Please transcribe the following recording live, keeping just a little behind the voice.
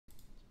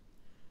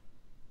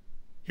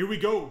Here we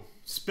go.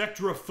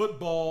 Spectra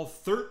football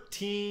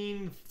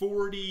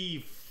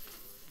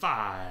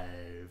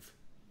 1345.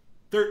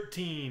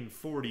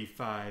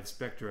 1345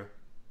 Spectra.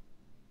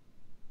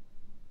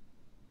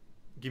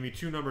 Give me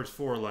two numbers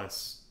 4 or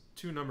less.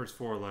 Two numbers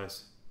 4 or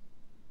less.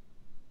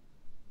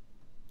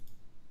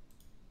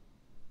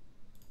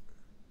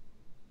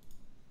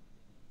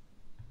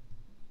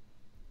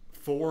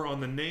 Four on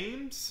the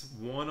names,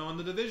 1 on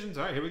the divisions.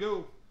 All right, here we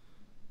go.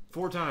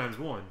 4 times.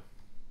 1,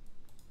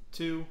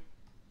 2,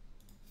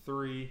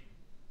 3,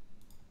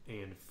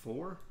 and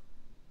 4.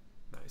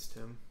 Nice,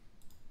 Tim.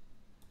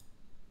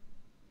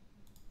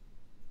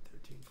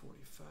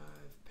 1345.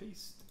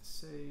 Paste.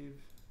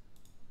 Save.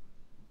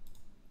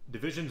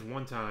 Divisions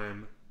 1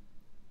 time.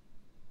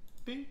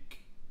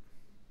 Bink.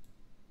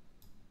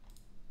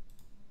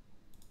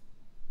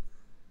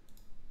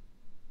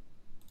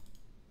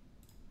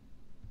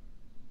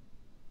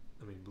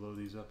 Let me blow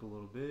these up a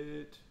little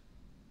bit.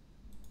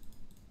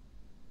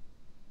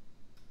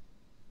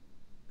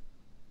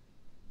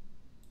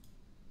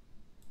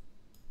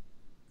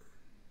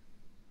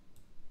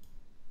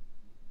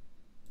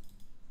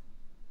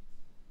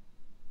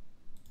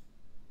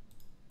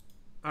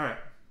 All right.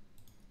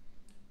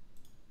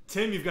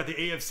 Tim, you've got the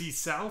AFC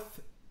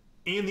South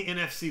and the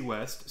NFC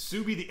West.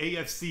 Subi, the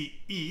AFC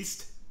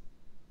East.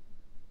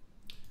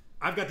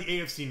 I've got the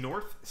AFC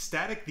North.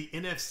 Static, the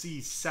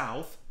NFC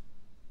South.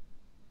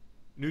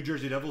 New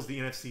Jersey Devils, the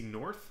NFC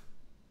North.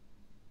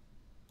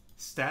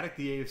 Static,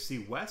 the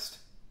AFC West.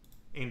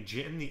 And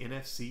Jim, the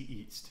NFC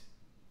East.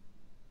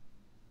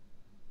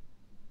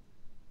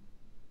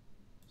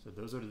 So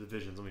those are the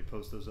divisions. Let me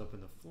post those up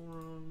in the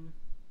forum.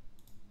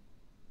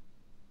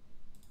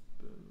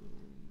 Boom,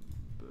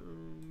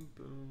 boom,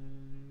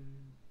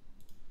 boom.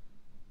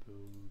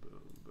 Boom,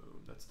 boom,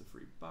 boom. That's the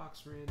free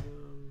box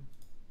random.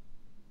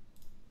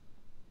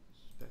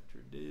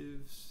 Spectra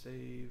div,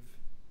 save.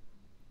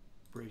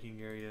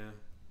 Breaking area.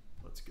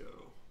 Let's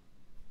go.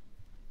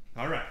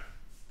 All right.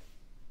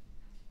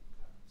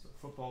 So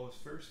football was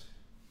first.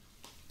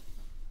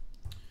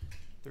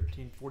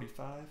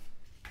 1345.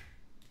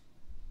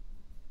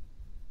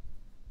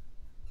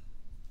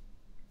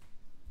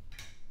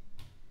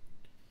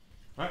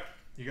 All right.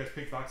 You guys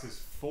picked boxes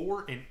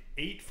 4 and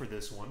 8 for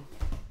this one.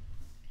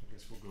 I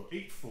guess we'll go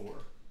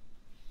 8-4.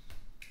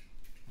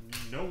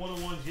 No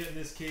 101s yet in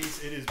this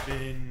case. It has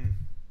been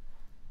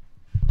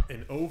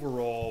an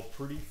overall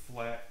pretty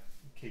flat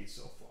case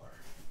so far.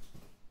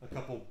 A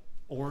couple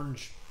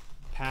orange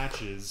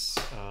patches.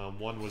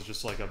 One was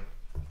just like a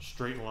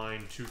straight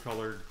line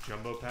 2-colored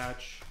jumbo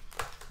patch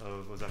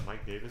of, was that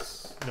Mike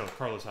Davis? No,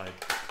 Carlos Hyde.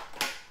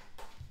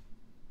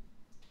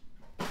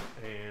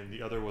 And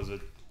the other was a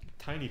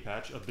tiny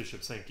patch of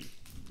Bishop Sankey.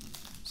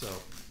 So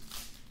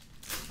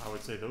I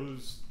would say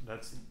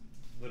that's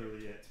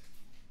literally it.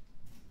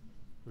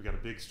 We got a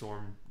big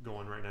storm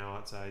going right now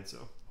outside,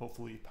 so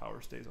hopefully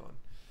power stays on.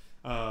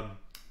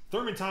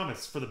 Thurman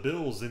Thomas for the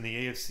Bills in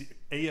the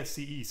AFC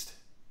East.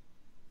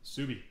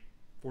 Subi,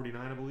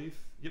 49, I believe.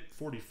 Yep,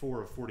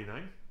 44 of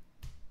 49.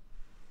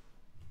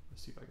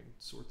 Let's see if I can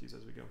sort these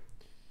as we go.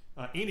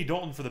 Andy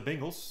Dalton for the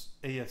Bengals,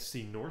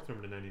 AFC North,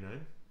 number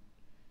 99.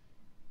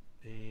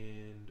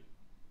 And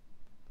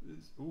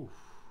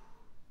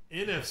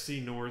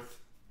NFC North,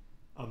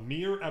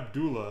 Amir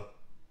Abdullah,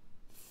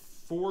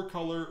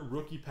 4-color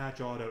rookie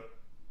patch auto.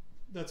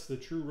 That's the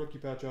true rookie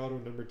patch auto,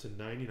 number to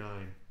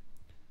 99.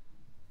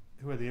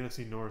 Who had the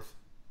NFC North?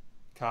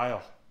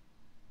 Kyle.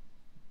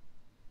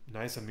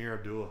 Nice Amir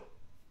Abdullah.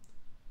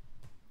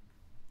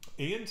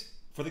 And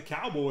for the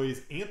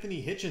Cowboys,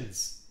 Anthony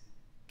Hitchens.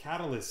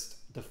 Catalyst,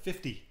 the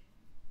 50.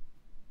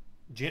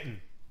 Jenton.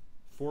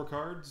 4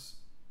 cards,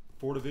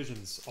 4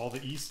 divisions. All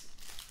the East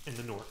and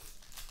the North.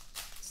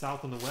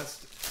 South and the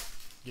West,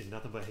 getting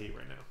nothing but hate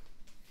right now.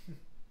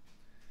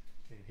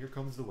 And here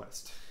comes the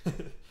West.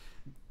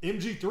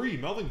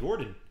 MG3, Melvin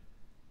Gordon.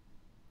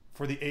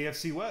 For the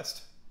AFC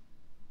West.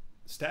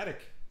 Static.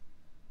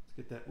 Let's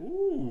get that.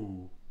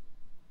 Ooh.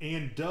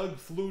 And Doug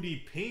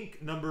Flutie Pink,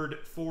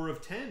 numbered 4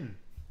 of 10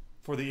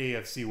 for the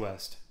AFC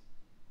West.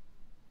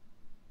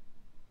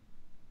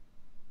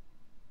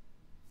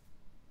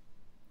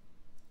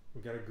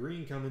 We got a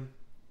green coming.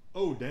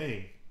 Oh,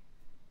 dang.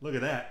 Look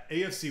at that.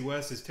 AFC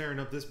West is tearing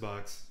up this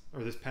box.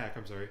 Or this pack,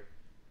 I'm sorry.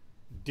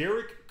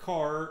 Derek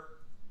Carr,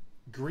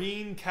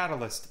 green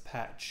catalyst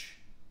patch.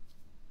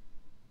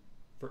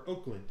 For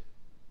Oakland.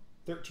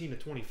 13 of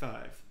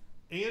 25.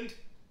 And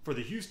for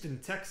the Houston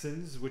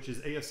Texans, which is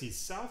AFC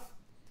South,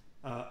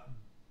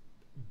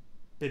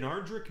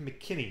 Benardrick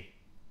McKinney.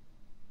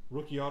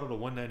 Rookie auto to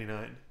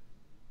 199.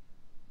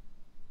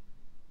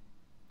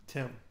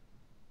 Tim.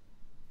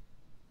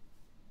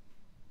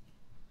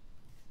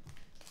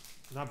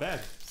 Not bad.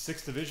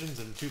 6 divisions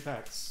and 2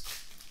 packs.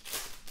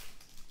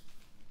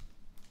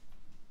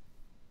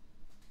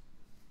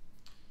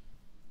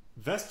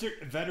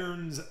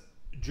 Veterans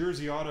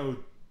jersey auto,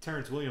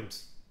 Terrence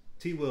Williams.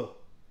 T-Will.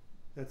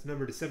 That's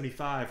number to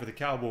 75 for the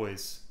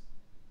Cowboys.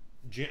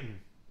 Jenton.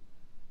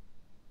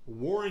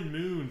 Warren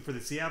Moon for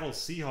the Seattle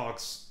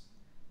Seahawks.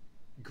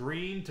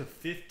 Green to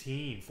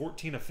 15.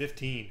 14 of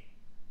 15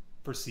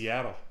 for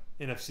Seattle.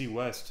 NFC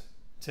West.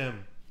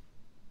 Tim.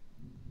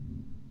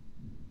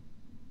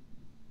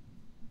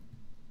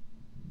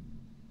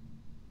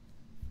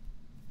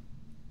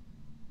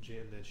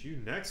 Jan, that's you.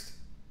 Next.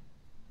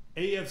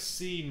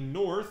 AFC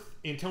North.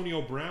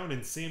 Antonio Brown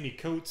and Sammy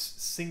Coates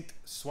synced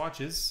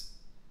swatches.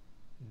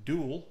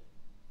 Dual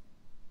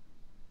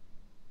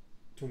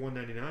to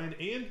 199.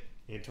 And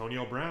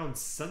Antonio Brown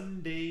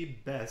Sunday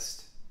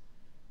Best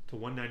to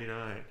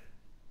 199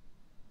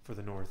 for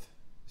the North.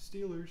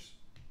 Steelers.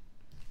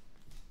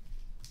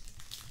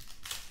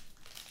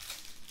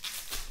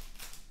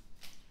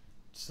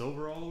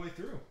 Silver all the way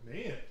through.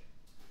 Man.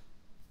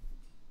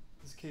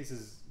 This case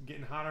is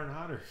getting hotter and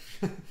hotter.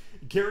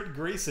 Garrett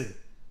Grayson,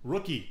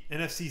 rookie,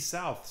 NFC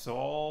South. So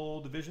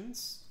all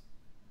divisions.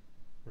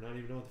 We're not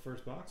even done with the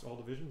first box. All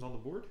divisions on the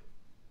board.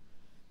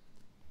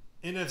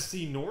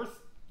 NFC North,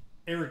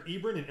 Eric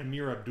Ebron and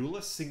Amir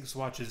Abdullah, sync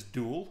swatches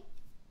dual.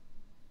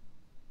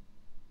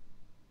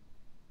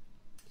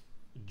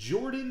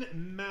 Jordan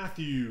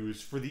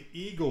Matthews for the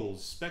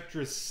Eagles,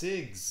 Spectra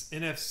Sigs,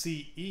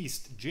 NFC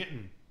East,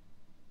 Jinton.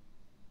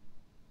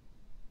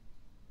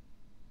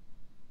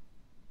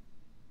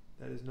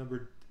 That is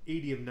numbered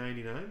 80 of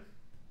 99.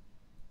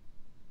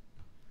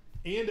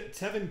 And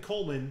Tevin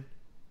Coleman,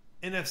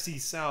 NFC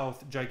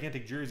South,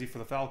 gigantic jersey for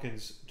the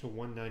Falcons to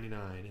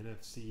 199.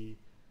 NFC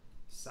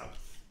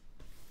South.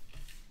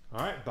 All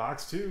right,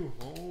 box 2.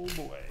 Oh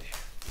boy.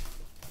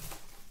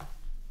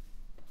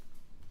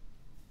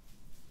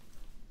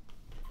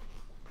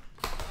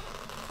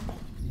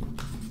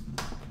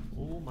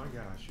 Oh my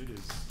gosh,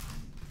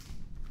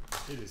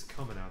 it is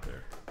coming out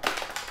there.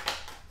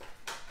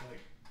 Like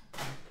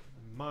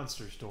a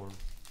monster storm.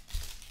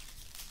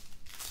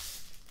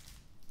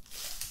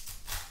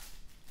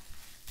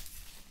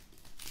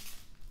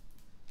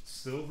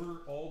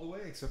 Silver all the way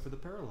except for the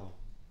parallel.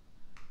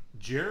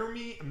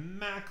 Jeremy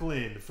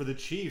Maclin for the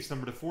Chiefs,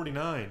 number to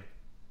 49.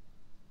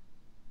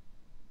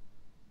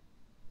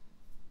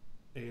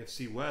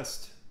 AFC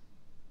West.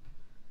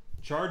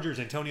 Chargers,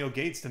 Antonio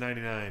Gates to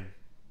 99.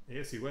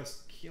 AFC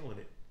West killing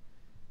it.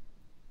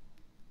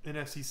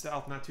 NFC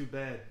South, not too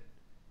bad.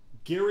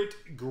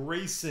 Garrett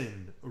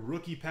Grayson,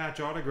 rookie patch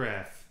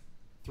autograph.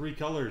 3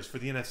 colors for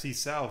the NFC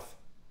South.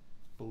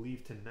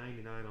 Believe to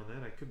 99 on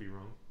that. I could be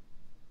wrong.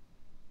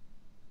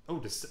 Oh,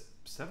 to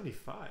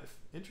 75.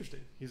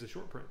 Interesting. He's a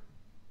short print.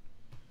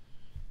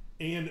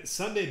 And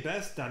Sunday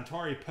Best,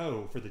 Dontari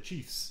Poe for the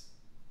Chiefs.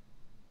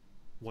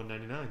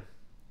 199.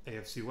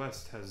 AFC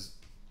West has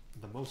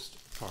the most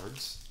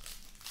cards.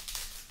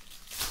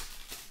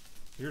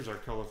 Here's our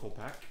colorful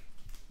pack.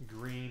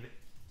 Green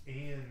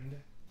and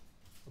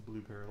a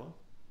blue parallel.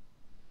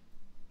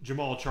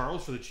 Jamal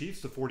Charles for the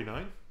Chiefs to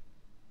 49.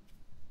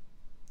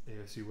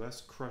 AFC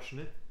West crushing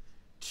it.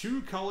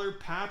 2-color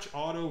patch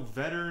auto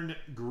veteran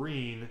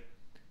green.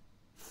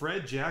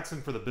 Fred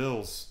Jackson for the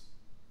Bills.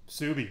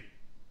 Subi.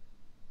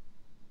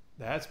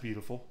 That's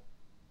beautiful.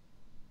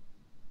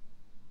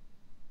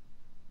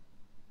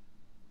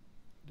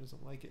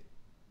 Doesn't like it.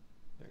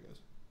 There it goes.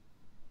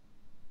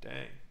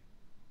 Dang.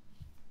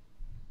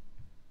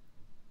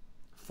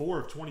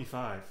 4 of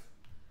 25.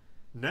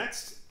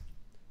 Next.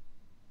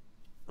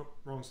 Oh,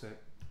 wrong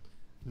set.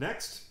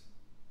 Next.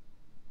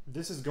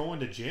 This is going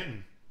to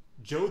Janton.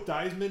 Joe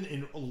Theismann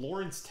and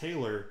Lawrence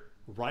Taylor.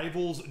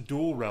 Rivals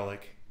dual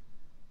relic.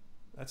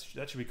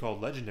 That should be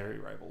called Legendary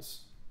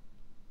Rivals.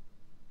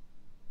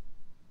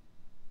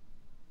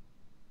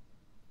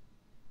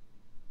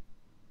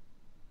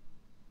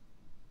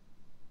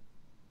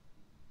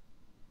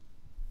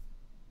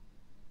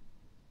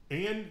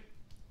 And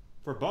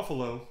for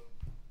Buffalo,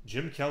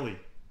 Jim Kelly,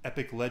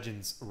 Epic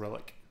Legends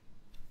relic.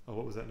 Oh,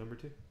 what was that number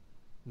 2?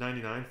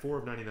 99, 4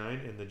 of 99,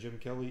 and the Jim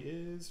Kelly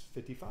is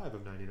 55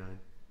 of 99.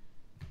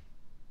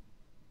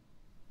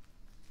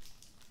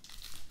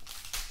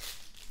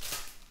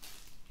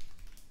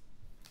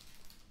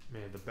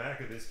 Man, the back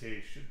of this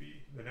case should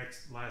be the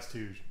last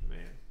 2. Man.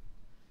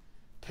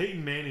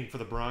 Peyton Manning for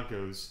the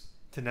Broncos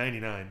to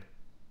 99.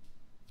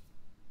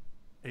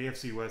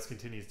 AFC West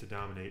continues to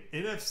dominate.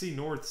 NFC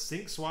North,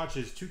 sync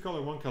swatches,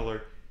 2-color,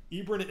 1-color.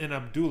 Ebron and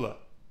Abdullah.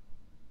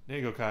 There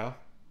you go, Kyle.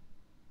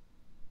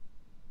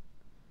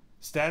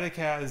 Static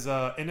has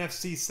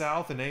NFC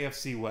South and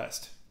AFC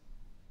West.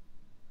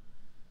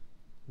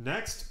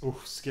 Next, oh,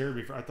 scared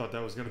me. I thought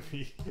that was going to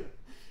be...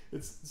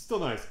 It's still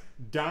nice.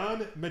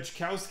 Don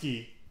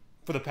Majkowski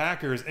for the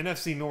Packers,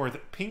 NFC North,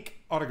 pink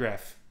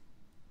autograph.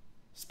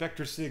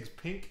 Spectra Sigs,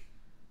 pink,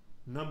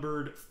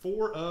 numbered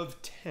 4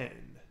 of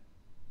 10.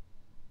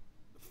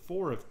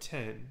 4 of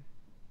 10,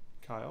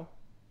 Kyle.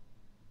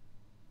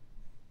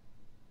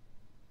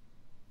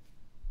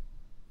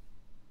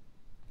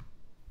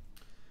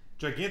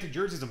 Gigantic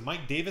jerseys of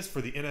Mike Davis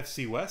for the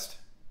NFC West.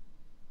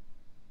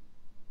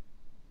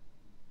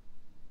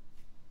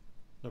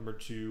 Number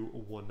 2,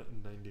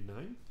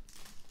 199.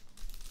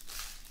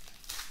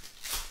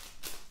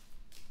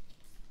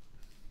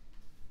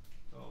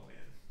 Oh, man.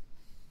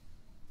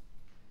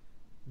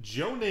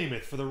 Joe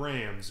Namath for the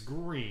Rams,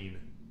 green.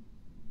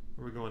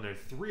 Where are we going there?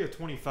 3 of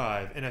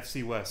 25,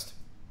 NFC West.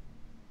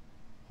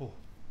 Oh.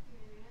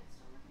 Your internet's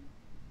still working?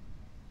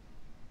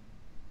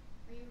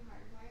 Are you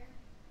hardwired?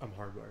 I'm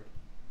hardwired.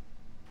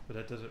 But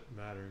that doesn't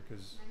matter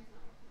because... Mine's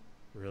not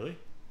working. Really?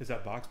 Is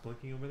that box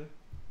blinking over there?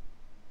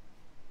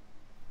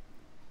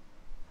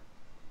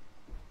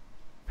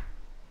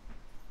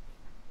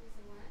 Is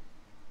it what?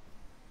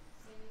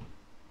 Say me?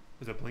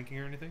 Is that blinking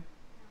or anything?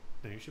 No.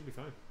 Then you should be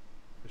fine.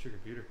 That's your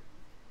computer.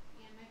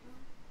 And my phone?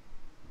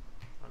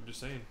 I'm just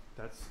saying.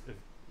 That's... If,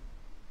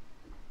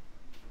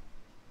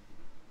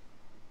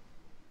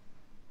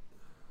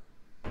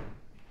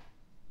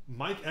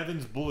 Mike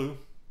Evans blue.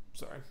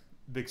 Sorry.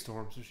 Big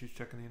storm, so she's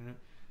checking the internet.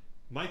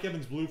 Mike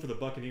Evans blue for the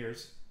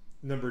Buccaneers.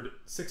 Numbered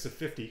 6 of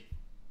 50.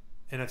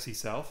 NFC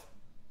South.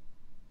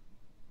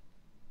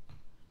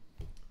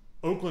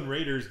 Oakland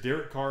Raiders,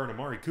 Derek Carr and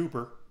Amari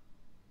Cooper.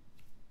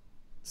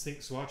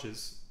 Sync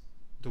swatches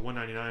to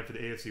 199 for the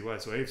AFC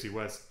West. So AFC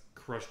West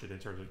crushed it in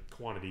terms of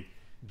quantity.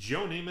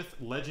 Joe Namath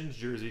Legends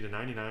jersey to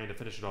 99 to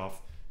finish it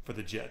off for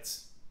the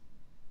Jets.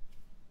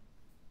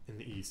 In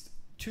the East.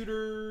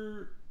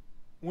 Tudor...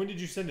 When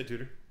did you send it,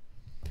 Tudor?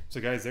 So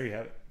guys, there you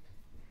have it.